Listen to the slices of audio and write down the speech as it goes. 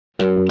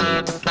Well,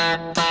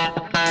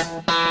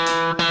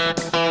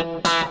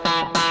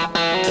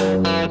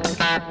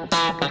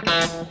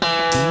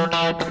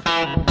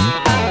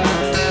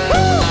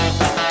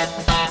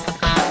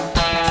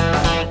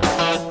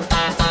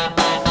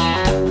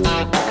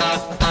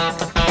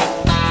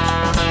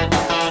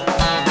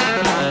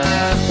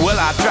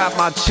 I dropped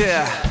my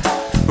chair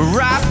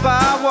right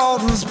by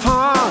Waldon's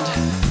pond.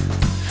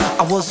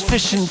 I was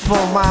fishing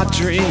for my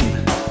dream.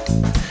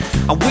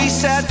 We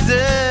sat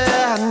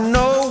there,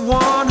 no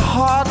one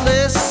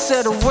hardly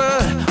said a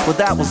word. Well,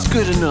 that was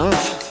good enough,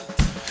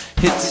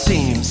 it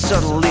seemed.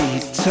 Suddenly he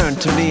turned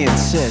to me and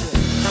said,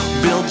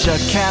 build your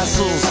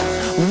castles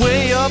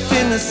way up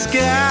in the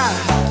sky.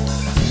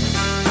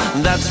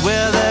 That's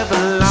where they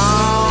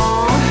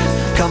belong.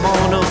 Come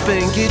on up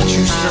and get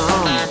you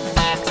some.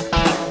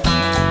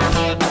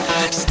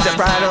 Step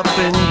right up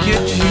and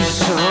get you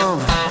some.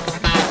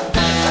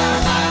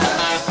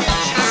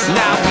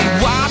 Now we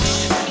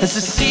watch as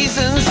the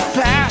seasons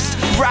pass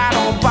right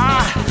on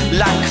by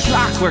like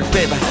clockwork,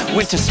 baby.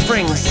 Winter,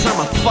 spring,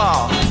 summer,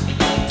 fall.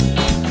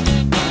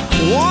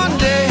 One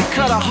day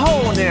cut a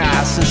hole in the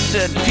ice and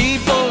said,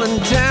 people in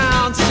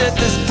town said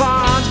this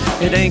pond,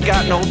 it ain't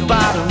got no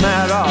bottom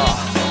at all.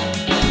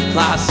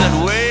 I said,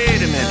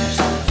 wait a minute,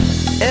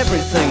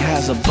 everything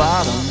has a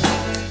bottom.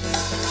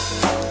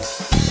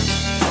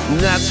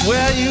 That's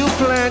where you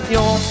plant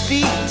your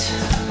feet.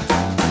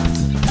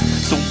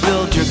 So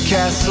build your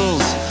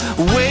castles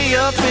way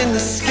up in the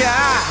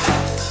sky.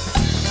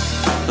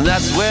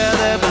 That's where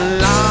they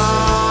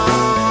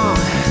belong.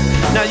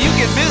 Now you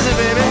get busy,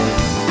 baby,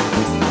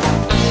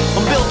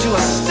 and build you a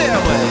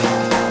stairway.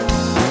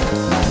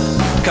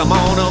 Come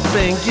on up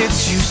and get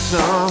you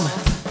some.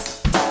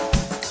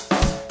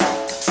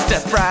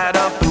 Step right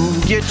up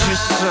and get you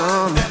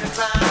some.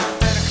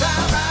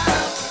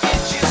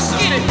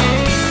 Get it.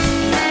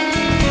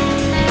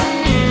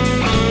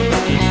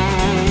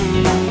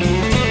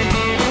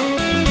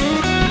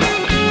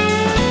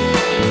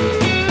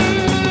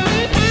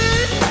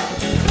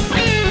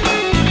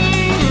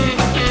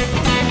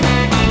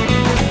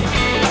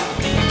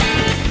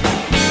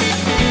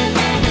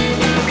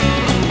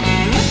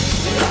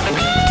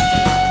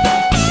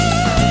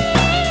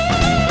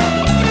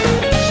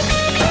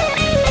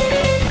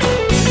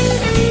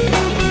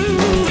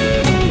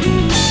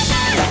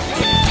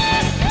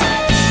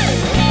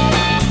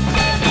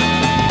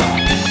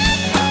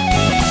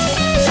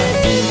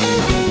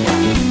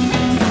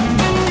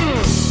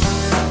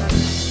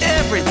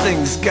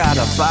 Everything's got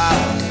a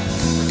bottom.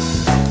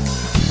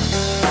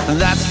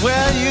 That's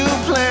where you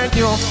plant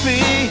your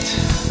feet.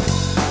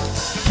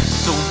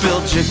 So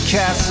build your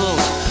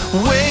castles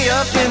way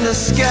up in the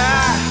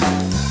sky.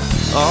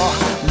 Oh,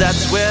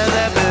 that's where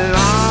they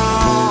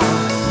belong.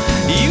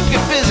 You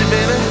get busy,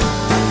 baby,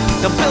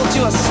 they'll build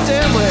you a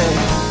stairway.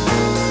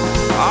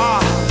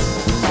 Ah,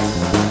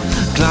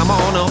 climb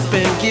on up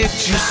and get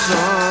you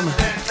some.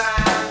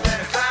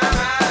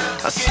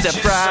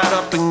 Step right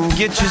up and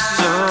get you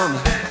some.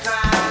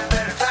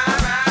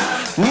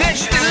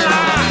 Next in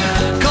line.